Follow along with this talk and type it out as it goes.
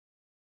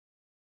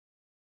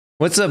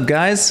What's up,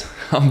 guys?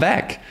 I'm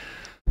back.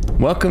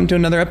 Welcome to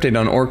another update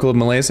on Oracle of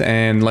Malaise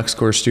and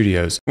LuxCor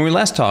Studios. When we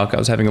last talked, I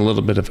was having a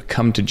little bit of a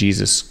come to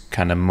Jesus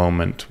kind of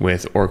moment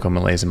with Oracle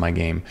Malaise in my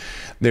game.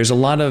 There's a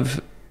lot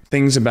of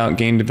things about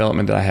game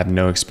development that I have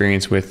no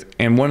experience with,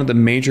 and one of the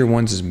major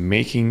ones is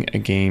making a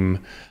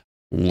game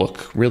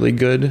look really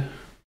good.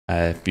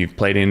 If you've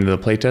played into the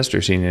playtest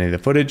or seen any of the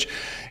footage,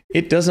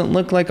 it doesn't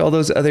look like all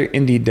those other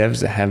indie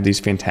devs that have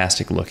these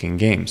fantastic looking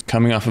games.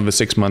 Coming off of a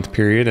 6-month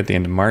period at the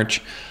end of March,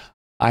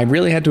 I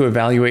really had to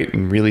evaluate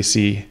and really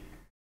see,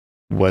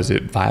 was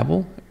it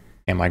viable?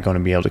 Am I going to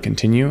be able to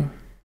continue?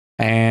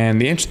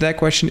 And the answer to that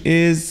question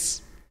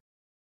is,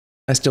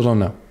 I still don't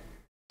know.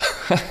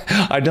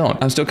 I don't.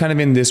 I'm still kind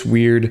of in this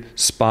weird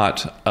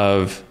spot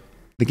of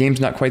the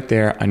game's not quite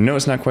there. I know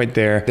it's not quite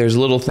there. There's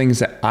little things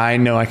that I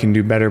know I can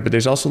do better, but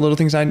there's also little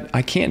things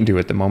I can't do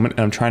at the moment.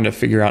 And I'm trying to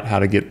figure out how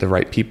to get the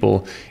right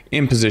people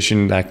in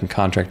position that I can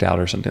contract out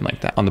or something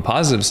like that. On the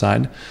positive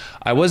side,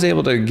 I was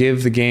able to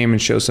give the game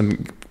and show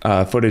some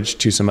footage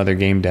to some other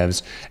game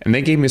devs, and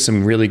they gave me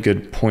some really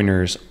good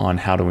pointers on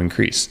how to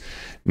increase,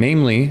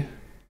 namely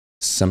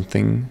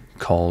something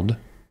called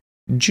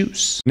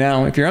juice.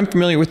 Now, if you're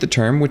unfamiliar with the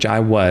term, which I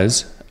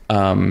was,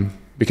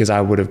 because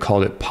I would have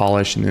called it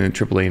polish in the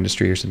AAA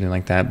industry or something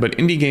like that, but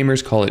indie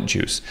gamers call it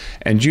juice.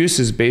 And juice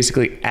is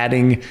basically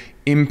adding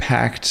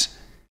impact,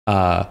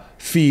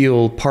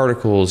 feel,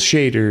 particles,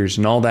 shaders,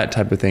 and all that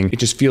type of thing. It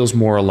just feels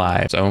more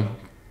alive. So,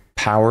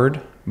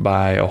 powered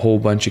by a whole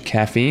bunch of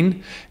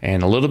caffeine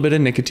and a little bit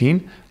of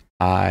nicotine,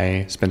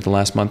 I spent the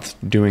last month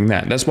doing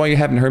that. That's why you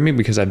haven't heard me,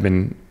 because I've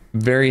been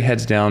very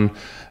heads down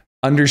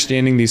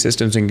understanding these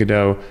systems in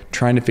Godot,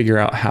 trying to figure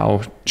out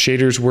how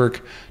shaders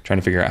work, trying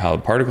to figure out how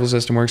the particle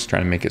system works,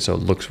 trying to make it so it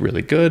looks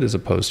really good as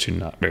opposed to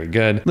not very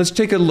good. Let's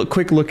take a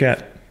quick look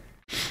at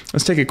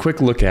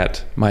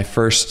my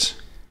first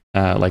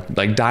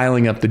like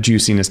dialing up the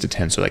juiciness to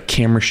 10. So like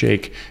camera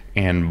shake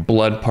and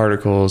blood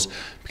particles,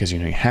 because you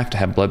have to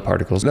have blood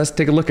particles. Let's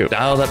take a look at it.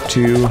 Dialed up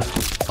to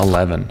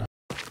 11.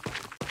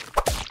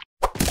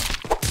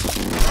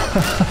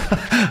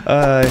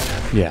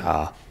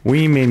 Yeah,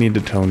 we may need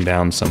to tone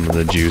down some of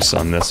the juice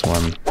on this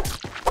one.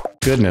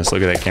 Goodness,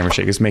 look at that camera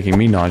shake. It's making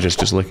me nauseous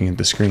just looking at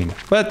the screen.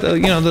 But,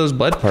 those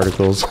blood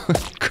particles,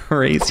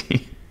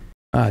 crazy.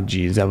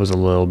 Geez, that was a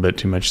little bit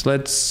too much.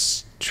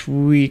 Let's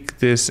tweak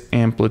this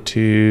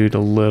amplitude a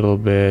little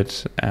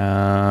bit.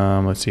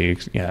 Let's see,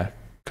 yeah,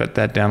 cut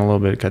that down a little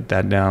bit, cut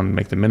that down,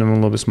 make the minimum a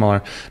little bit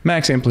smaller.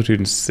 Max amplitude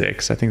is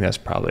 6. I think that's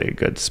probably a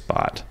good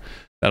spot.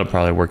 That'll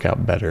probably work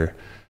out better.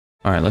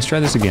 All right, let's try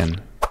this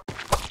again.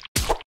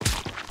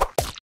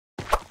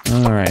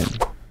 All right.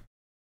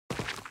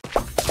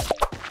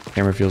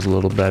 Camera feels a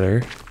little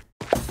better.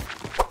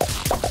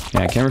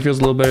 Yeah, camera feels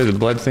a little better. The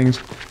blood things.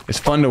 It's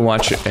fun to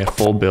watch a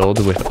full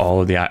build with all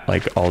of the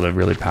all the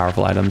really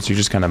powerful items. You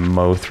just kind of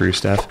mow through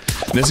stuff.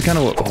 And this is kind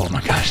of what, oh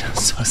my gosh,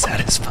 that's so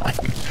satisfying.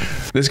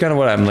 This is kind of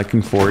what I'm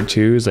looking forward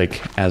to, is like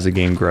as the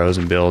game grows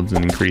and builds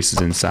and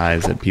increases in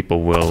size, that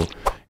people will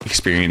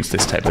experience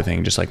this type of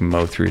thing, just like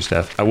mow through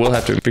stuff. I will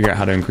have to figure out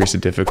how to increase the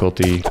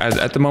difficulty.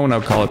 At the moment, I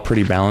would call it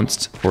pretty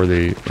balanced for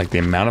the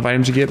amount of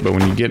items you get, but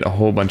when you get a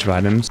whole bunch of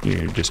items,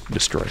 you just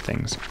destroy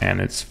things,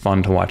 and it's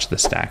fun to watch the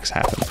stacks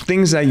happen.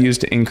 Things I use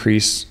to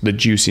increase the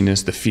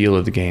juiciness, the feel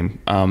of the game.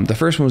 The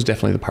first one was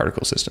definitely the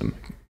particle system.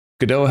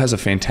 Godot has a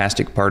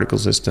fantastic particle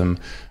system.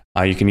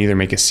 You can either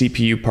make a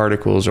CPU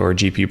particles or a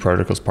GPU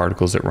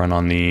particles that run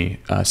on the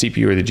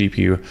CPU or the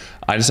GPU.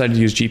 I decided to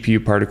use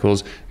GPU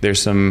particles.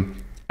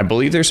 I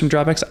believe there's some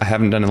drawbacks. I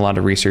haven't done a lot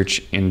of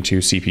research into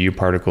CPU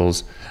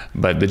particles,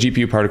 but the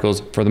GPU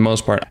particles, for the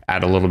most part,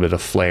 add a little bit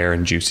of flair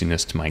and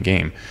juiciness to my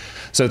game.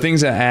 So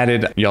things that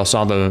added, y'all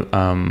saw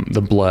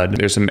the blood.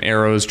 There's some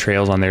arrows,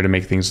 trails on there to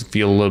make things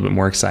feel a little bit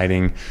more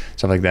exciting,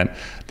 stuff like that.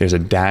 There's a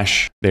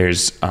dash.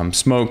 There's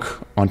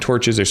smoke on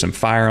torches. There's some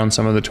fire on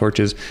some of the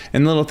torches,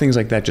 and little things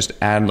like that just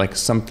add like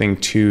something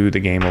to the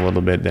game a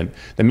little bit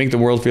that make the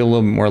world feel a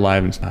little bit more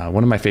alive.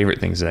 One of my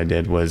favorite things that I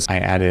did was I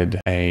added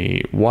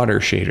a water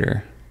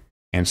shader.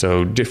 And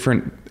so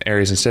different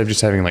areas, instead of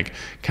just having like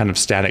kind of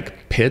static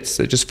pits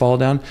that just fall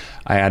down,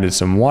 I added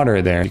some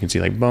water there. You can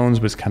see like bones,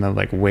 but it's kind of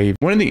like wave.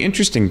 One of the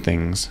interesting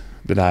things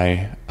that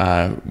I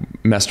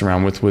messed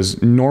around with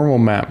was normal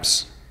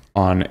maps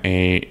in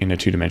a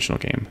two-dimensional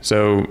game.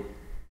 So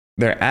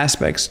there are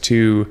aspects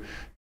to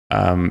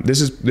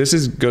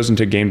this goes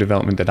into game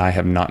development that I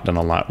have not done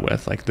a lot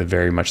with, like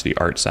very much the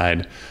art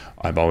side.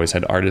 I've always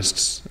had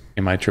artists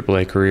in my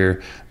AAA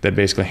career that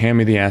basically hand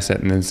me the asset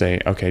and then say,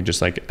 okay, just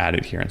like add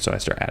it here. And so I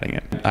start adding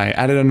it. I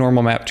added a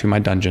normal map to my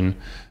dungeon,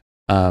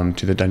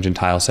 to the dungeon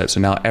tile set. So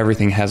now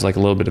everything has like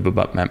a little bit of a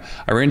butt map.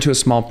 I ran into a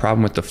small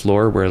problem with the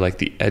floor where like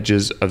the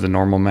edges of the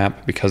normal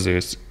map, because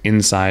it's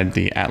inside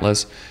the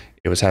atlas,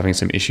 it was having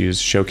some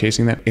issues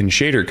showcasing that. In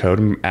shader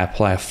code,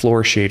 apply a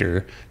floor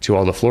shader to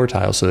all the floor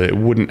tiles so that it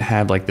wouldn't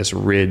have like this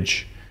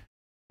ridge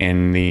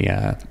in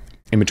the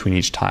in between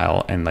each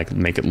tile and like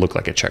make it look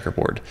like a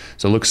checkerboard.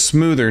 So it looks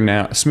smoother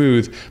now,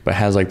 smooth, but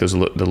has like those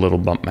the little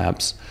bump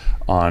maps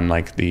on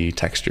like the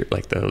texture,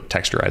 like the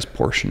texturized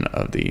portion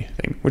of the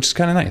thing, which is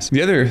kind of nice.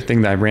 The other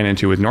thing that I ran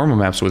into with normal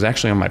maps was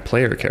actually on my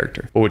player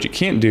character. But what you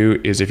can't do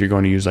is if you're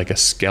going to use like a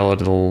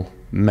skeletal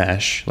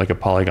mesh, like a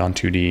polygon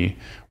 2D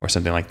or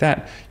something like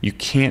that, you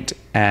can't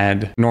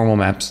add normal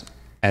maps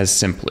as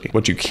simply.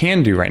 What you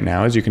can do right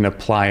now is you can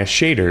apply a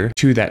shader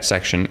to that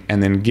section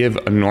and then give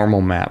a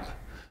normal map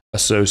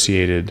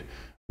associated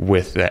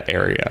with that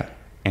area.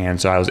 And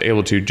so I was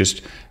able to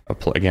just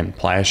apply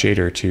a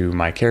shader to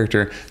my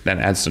character, then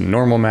add some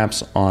normal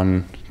maps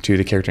on to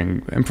the character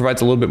and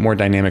provides a little bit more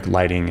dynamic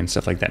lighting and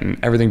stuff like that. And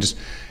everything just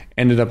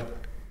ended up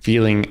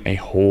feeling a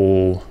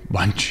whole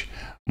bunch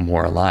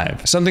more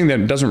alive. Something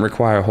that doesn't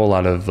require a whole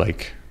lot of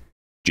like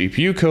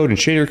GPU code and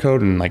shader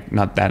code and like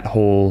not that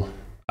whole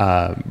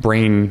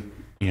brain,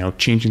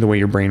 changing the way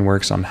your brain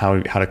works on how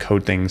to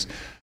code things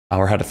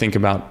or how to think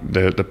about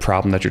the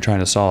problem that you're trying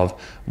to solve,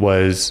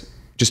 was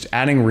just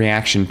adding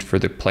reaction for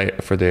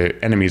the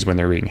enemies when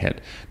they're being hit.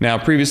 Now,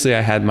 previously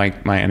I had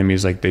my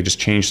enemies, like they just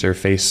changed their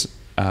face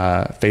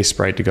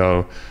sprite to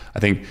go, I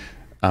think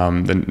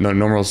the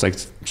normal is like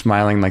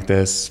smiling like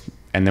this,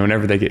 and then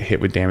whenever they get hit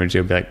with damage,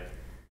 they'll be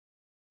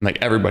like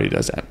everybody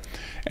does that.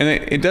 And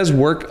it does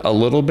work a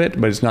little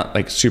bit, but it's not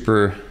like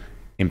super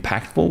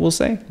impactful, we'll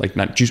say, like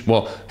not juicy.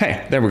 Well,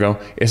 hey, there we go.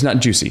 It's not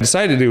juicy. What I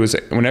decided to do is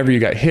whenever you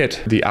got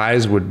hit, the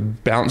eyes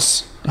would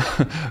bounce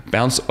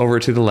over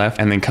to the left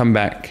and then come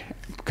back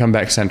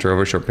center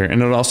over a short period.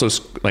 And it would also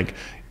like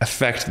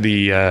affect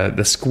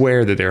the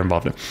square that they're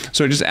involved in.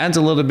 So it just adds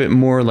a little bit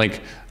more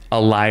like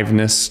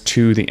aliveness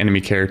to the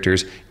enemy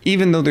characters,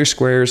 even though they're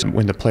squares.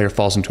 When the player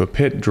falls into a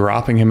pit,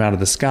 dropping him out of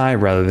the sky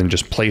rather than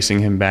just placing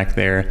him back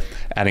there,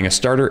 adding a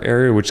starter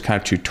area, which is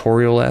kind of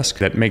tutorial-esque,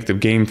 that make the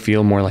game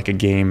feel more like a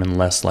game and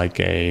less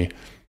like a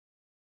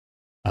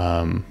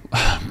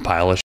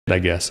pile of shit, I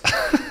guess.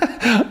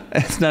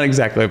 It's not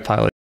exactly a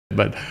pile of shit,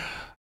 but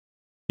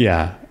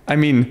yeah, I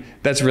mean,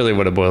 that's really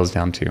what it boils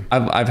down to.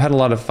 I've had a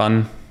lot of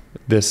fun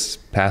this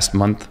past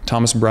month.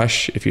 Thomas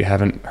Brush, if you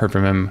haven't heard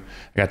from him,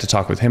 I got to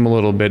talk with him a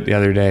little bit the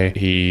other day.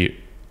 He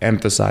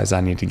emphasized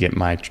I need to get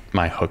my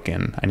hook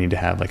in. I need to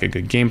have like a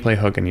good gameplay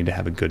hook, I need to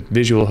have a good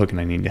visual hook,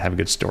 and I need to have a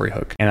good story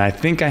hook. And I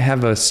think I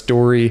have a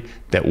story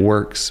that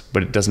works,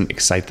 but it doesn't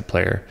excite the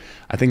player.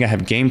 I think I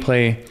have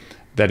gameplay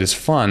that is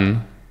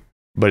fun,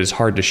 but it's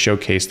hard to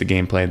showcase the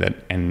gameplay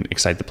and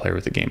excite the player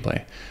with the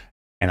gameplay.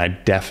 And I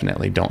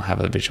definitely don't have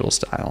a visual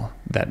style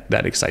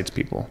that excites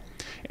people.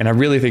 And I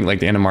really think like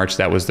the end of March,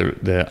 that was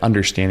the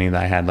understanding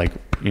that I had, like,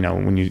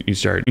 when you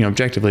start,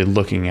 objectively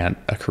looking at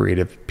a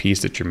creative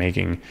piece that you're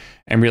making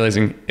and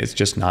realizing it's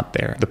just not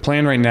there. The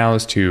plan right now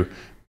is to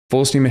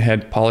full steam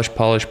ahead,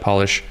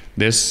 polish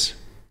this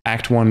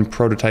Act 1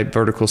 prototype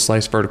vertical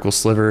slice, vertical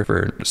sliver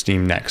for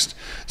Steam next.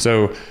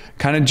 So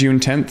kind of June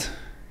 10th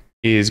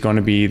is going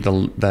to be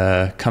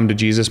the come to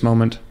Jesus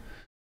moment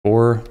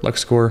for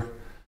LuxCor,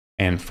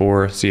 and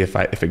see if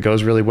it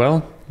goes really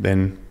well,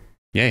 then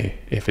yay.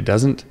 If it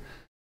doesn't,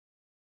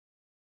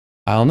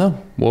 I don't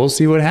know. We'll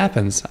see what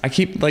happens. I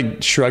keep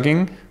like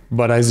shrugging,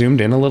 but I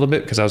zoomed in a little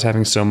bit because I was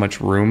having so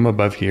much room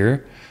above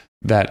here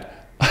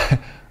that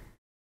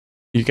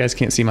you guys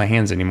can't see my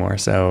hands anymore.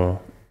 So,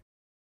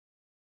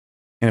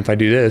 and if I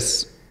do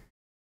this,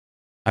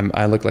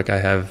 I look like I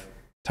have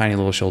tiny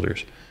little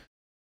shoulders.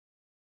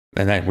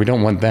 And we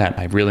don't want that.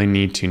 I really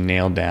need to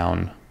nail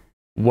down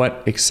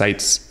what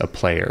excites a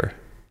player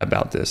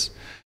about this.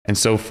 And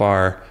so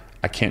far,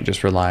 I can't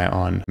just rely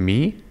on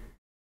me,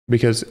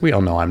 because we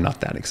all know I'm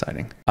not that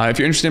exciting. If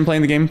you're interested in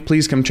playing the game,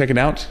 please come check it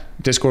out.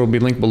 Discord will be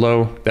linked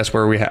below. That's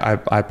where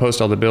I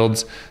post all the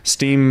builds.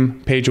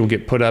 Steam page will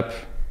get put up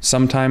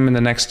sometime in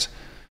the next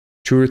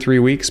 2 or 3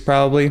 weeks,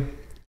 probably.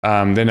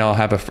 Then I'll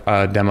have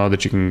a demo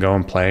that you can go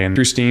and play and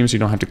through Steam, so you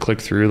don't have to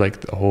click through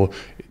like the whole,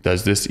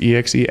 does this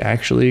exe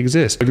actually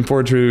exist? Looking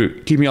forward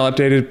to keeping you all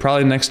updated.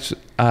 Probably the next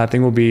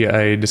thing will be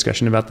a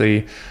discussion about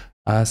the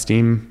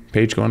Steam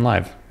page going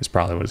live is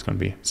probably what it's going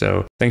to be.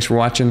 So thanks for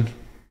watching.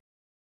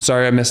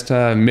 Sorry I missed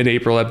a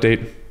mid-April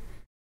update. It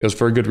was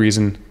for a good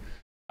reason.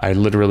 I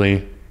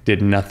literally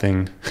did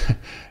nothing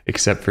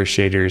except for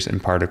shaders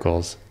and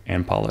particles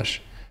and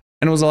polish.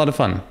 And it was a lot of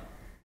fun.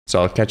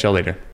 So I'll catch y'all later.